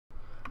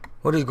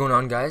What is going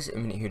on, guys?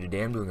 I'm here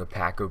today. I'm doing a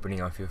pack opening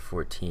on FIFA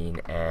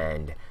 14,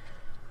 and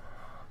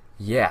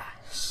yeah,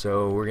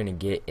 so we're gonna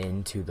get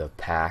into the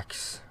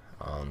packs.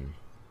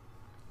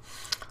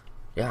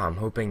 Yeah, I'm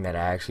hoping that I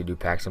actually do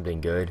pack something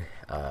good.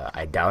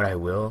 I doubt I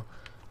will,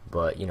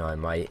 but I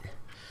might.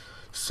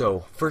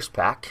 So first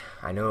pack.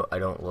 I know I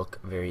don't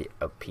look very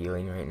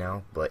appealing right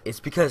now, but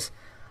it's because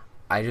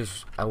I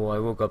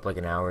woke up like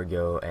an hour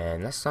ago,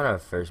 and that's not our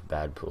first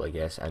bad pull, I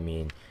guess. I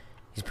mean,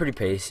 he's pretty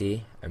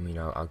pacey. I mean,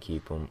 I'll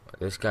keep him.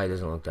 This guy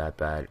doesn't look that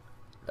bad.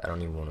 I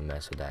don't even want to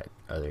mess with that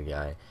other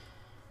guy.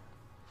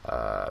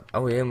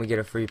 Oh, yeah, and we get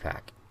a free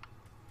pack.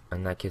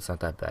 And that kit's not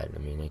that bad. I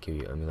mean, it could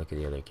be, let me look at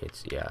the other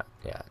kits. Yeah,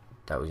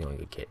 that was the only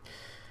good kit.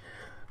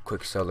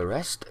 Quick sell the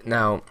rest.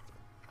 Now,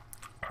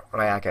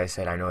 like I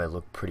said, I know I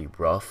look pretty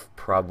rough,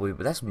 probably,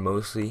 but that's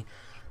mostly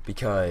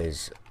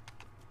because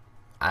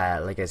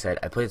like I said,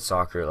 I played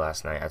soccer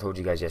last night. I told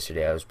you guys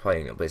yesterday I was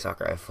playing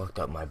soccer. I fucked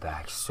up my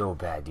back so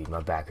bad, dude.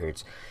 My back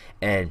hurts.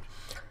 And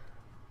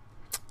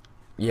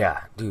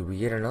yeah, dude, we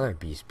get another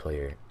beast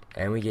player.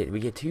 And we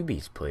get two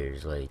beast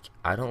players. Like,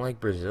 I don't like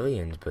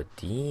Brazilians, but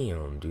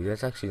damn, dude,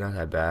 that's actually not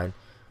that bad.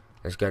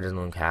 This guy doesn't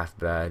look half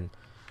bad.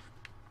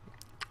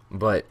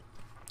 But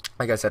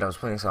like I said, I was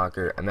playing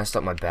soccer. I messed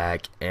up my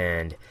back,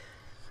 and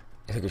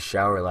I took a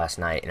shower last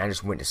night, and I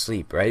just went to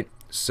sleep, right?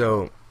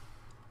 So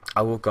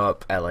I woke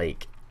up at I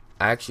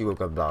actually woke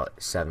up about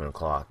 7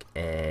 o'clock,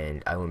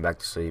 and I went back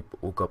to sleep.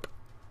 Woke up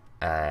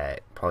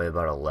at probably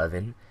about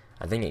 11.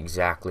 I think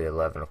exactly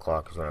 11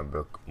 o'clock is when I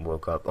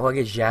woke up. Oh, I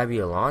get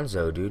XABI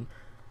Alonso, dude.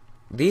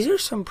 These are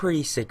some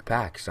pretty sick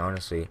packs,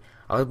 honestly.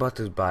 I was about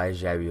to buy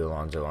XABI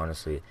Alonso,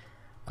 honestly.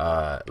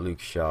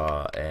 Luke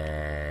Shaw,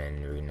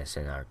 and we're gonna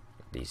send out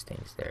these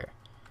things there.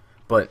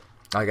 But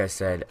like I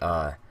said,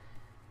 what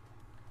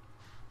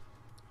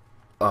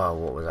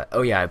was I?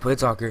 Oh yeah, I played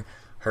soccer,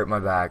 hurt my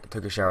back,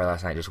 took a shower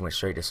last night, just went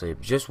straight to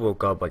sleep. Just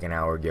woke up like an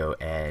hour ago,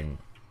 and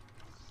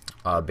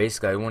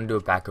basically I want to do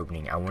a pack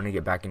opening. I want to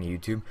get back into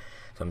YouTube,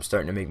 so I'm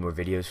starting to make more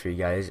videos for you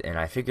guys, and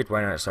I figured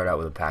why not start out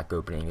with a pack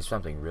opening. It's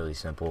something really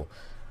simple.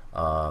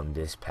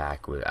 This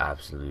pack was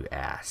absolute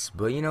ass,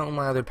 but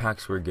my other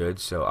packs were good,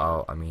 so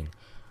I'll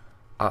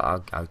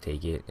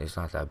take it. It's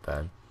not that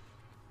bad.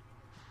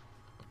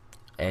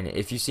 And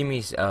if you see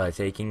me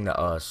taking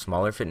the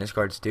smaller fitness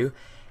cards too,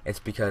 it's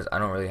because I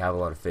don't really have a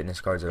lot of fitness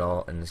cards at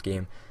all in this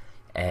game,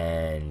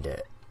 and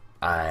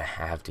I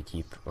have to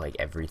keep like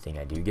everything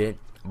I do get.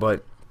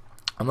 But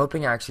I'm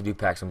hoping I actually do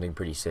pack something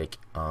pretty sick.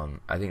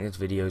 I think this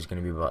video is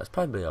gonna be it's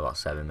probably about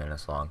 7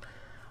 minutes long.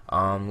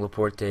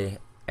 Laporte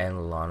and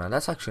Lallana,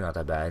 that's actually not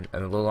that bad. I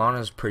mean,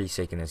 Lallana's pretty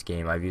sick in this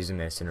game. I've used him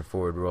in a center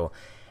forward role,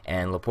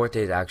 and Laporte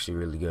is actually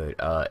really good.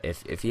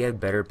 If he had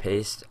better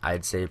pace,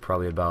 I'd say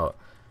probably about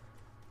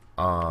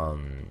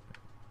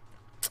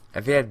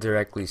if he had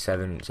directly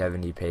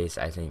 770 pace,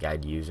 I think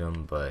I'd use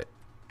him, but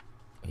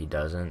he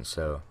doesn't,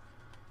 so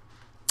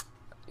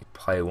he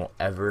probably won't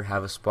ever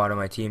have a spot on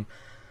my team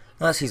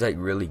unless he's like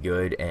really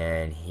good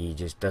and he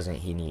just doesn't.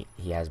 He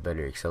has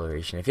better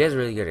acceleration. If he has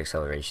really good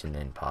acceleration,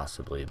 then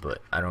possibly,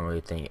 but I don't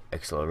really think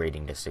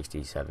accelerating to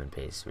 67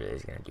 pace really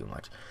is gonna do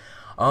much.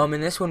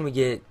 In this one we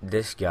get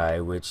this guy,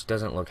 which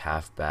doesn't look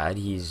half bad.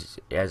 He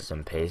has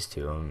some pace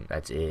to him.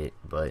 That's it,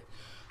 but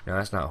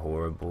that's not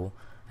horrible.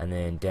 And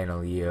then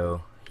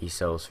Danilio, he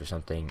sells for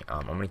something.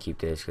 I'm gonna keep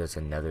this because it's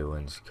a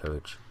Netherlands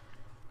coach,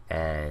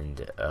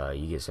 and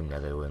you get some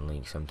Netherlands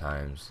links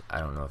sometimes. I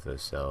don't know if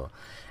those sell.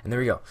 And there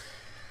we go.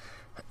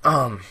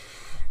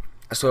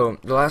 So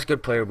the last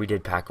good player we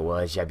did pack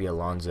was XABI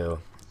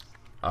Alonso.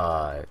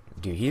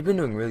 Dude, he's been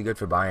doing really good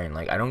for Bayern.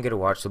 Like, I don't get to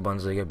watch the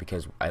Bundesliga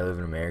because I live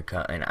in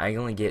America, and I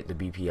only get the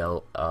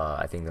BPL.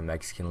 I think the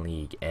Mexican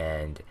League,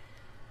 and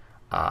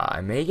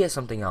I may get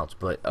something else,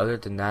 but other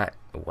than that,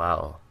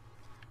 wow,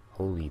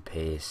 holy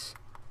pace.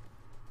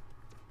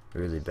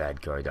 Really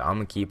bad card. I'm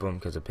gonna keep him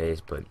because of pace,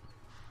 but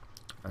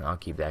I'll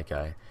keep that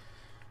guy.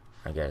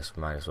 I guess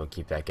might as well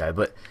keep that guy.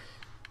 But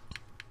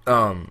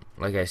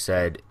like I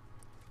said,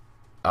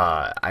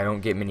 I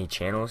don't get many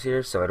channels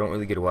here, so I don't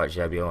really get to watch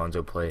XABI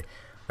Alonso play.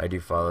 I do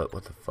follow it.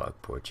 What the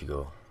fuck,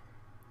 Portugal?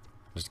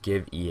 Just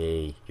give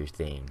EA your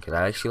thing, because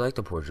I actually like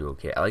the Portugal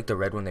kit. I like the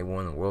red one they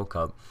won in the World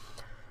Cup,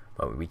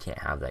 but we can't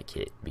have that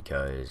kit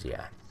because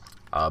yeah.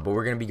 But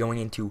we're gonna be going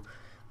into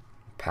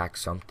pack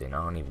something.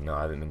 I don't even know.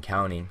 I haven't been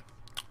counting.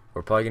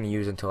 We're probably gonna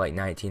use until like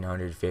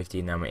 1950,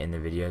 and then I'm gonna end the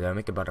video. That'll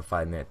make about a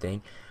 5-minute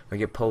thing. We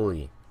get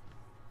Poli.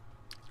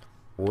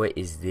 What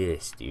is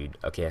this, dude?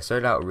 Okay, I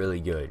started out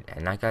really good,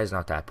 and that guy's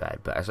not that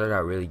bad, but I started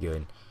out really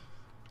good.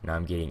 Now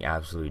I'm getting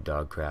absolute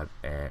dog crap,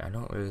 and I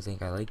don't really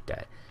think I like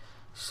that.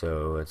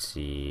 So let's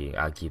see.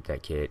 I'll keep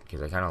that kit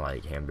because I kind of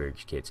like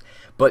Hamburg's kits.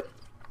 But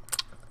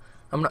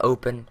I'm gonna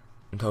open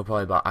until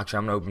probably about. Actually,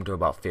 I'm gonna open to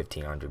about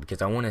 1500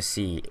 because I want to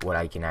see what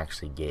I can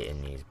actually get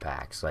in these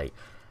packs. Like,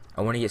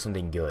 I want to get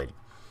something good.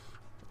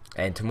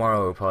 And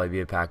tomorrow will probably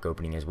be a pack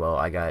opening as well.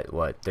 I got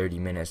what 30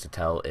 minutes to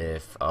tell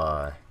if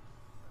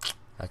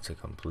that's a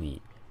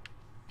complete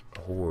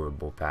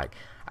horrible pack.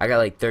 I got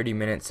like 30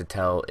 minutes to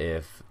tell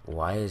if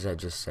why is that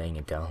just saying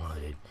it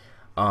downloaded?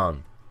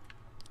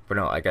 But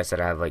no, like I said,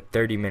 I have like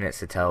 30 minutes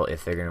to tell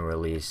if they're gonna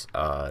release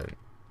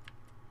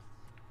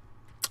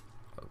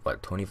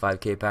what,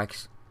 25k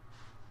packs,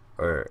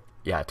 or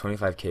yeah,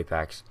 25k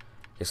packs.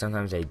 Because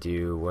sometimes they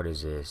do. What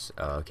is this?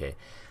 Okay.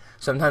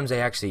 Sometimes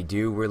they actually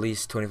do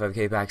release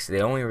 25k packs.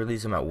 They only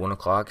release them at 1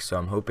 o'clock, so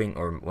I'm hoping,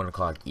 or 1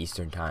 o'clock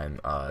Eastern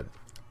time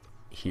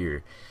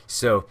here.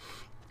 So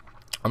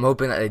I'm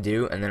hoping that they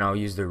do, and then I'll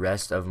use the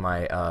rest of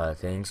my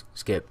things.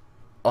 Skip.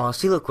 Oh,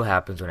 see, look what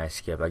happens when I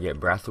skip. I get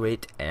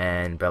Brathwaite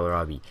and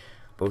Bellarabi.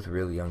 Both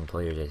really young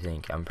players, I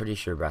think. I'm pretty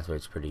sure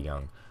Brathwaite's pretty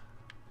young.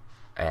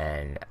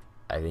 And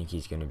I think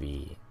he's going to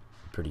be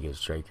a pretty good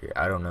striker.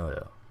 I don't know,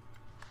 though.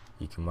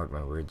 You can mark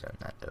my words on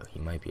that, though.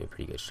 He might be a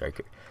pretty good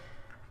striker.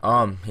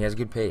 He has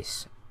good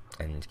pace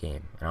in this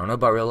game. I don't know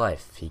about real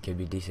life. He could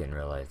be decent in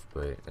real life,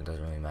 but it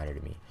doesn't really matter to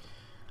me.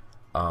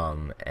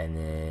 And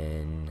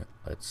then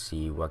let's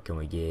see, what can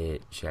we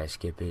get? Should I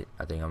skip it?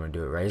 I think I'm gonna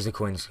do it. Right as the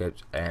coin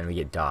skips, and we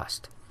get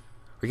Dost.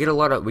 We get a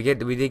lot of we did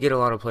get a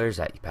lot of players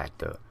that pack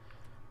though.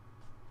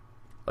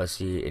 Let's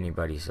see,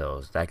 anybody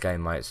sells. That guy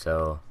might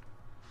sell.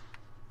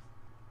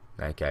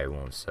 That guy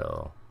won't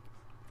sell.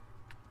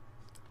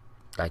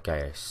 That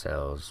guy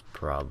sells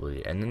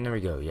probably. And then there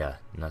we go. Yeah,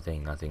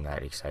 nothing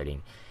that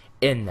exciting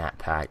in that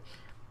pack.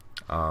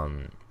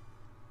 A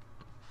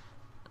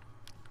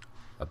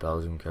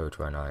Belgium coach,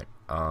 why not?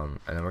 And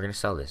then we're gonna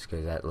sell this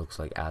because that looks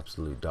like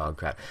absolute dog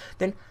crap.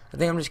 Then I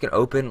think I'm just gonna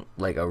open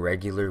like a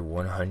regular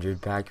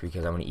 100 pack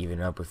because I'm gonna even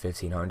it up with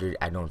 1500.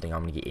 I don't think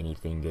I'm gonna get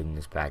anything good in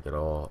this pack at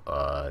all.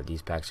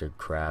 These packs are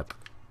crap.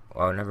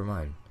 Oh, never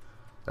mind.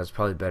 That's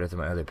probably better than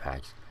my other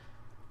packs.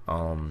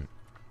 And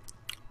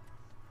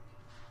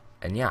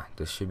yeah,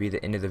 this should be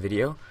the end of the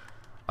video.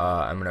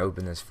 I'm gonna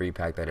open this free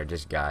pack that I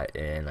just got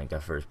in like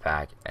the first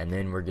pack, and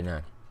then we're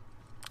gonna.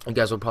 You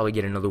guys will probably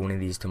get another one of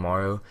these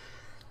tomorrow.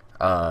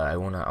 I'm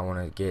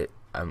gonna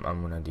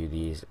do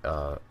these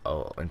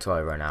until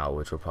I run out,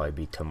 which will probably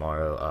be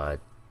tomorrow.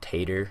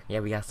 Tater,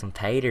 yeah, we got some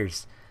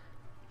taters.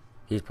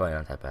 He's probably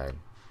not that bad.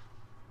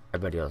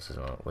 Everybody else is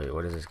on. Wait,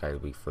 what is this guy's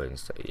weak foot and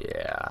stuff?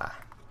 Yeah,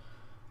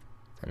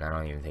 and I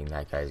don't even think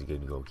that guy's a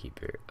good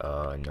goalkeeper.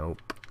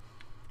 Nope.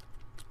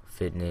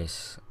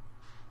 Fitness.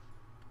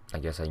 I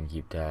guess I can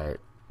keep that.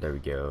 There we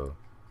go.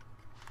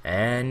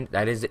 And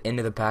that is the end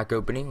of the pack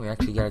opening. We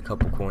actually got a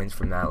couple coins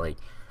from that. Like,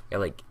 we got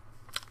like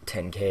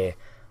 10k.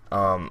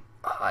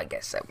 I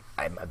guess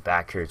my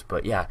back hurts,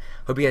 but yeah.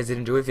 Hope you guys did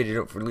enjoy. If you did,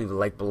 don't forget to leave a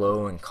like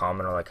below and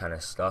comment all that kind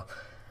of stuff.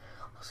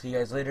 I'll see you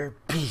guys later.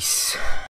 Peace.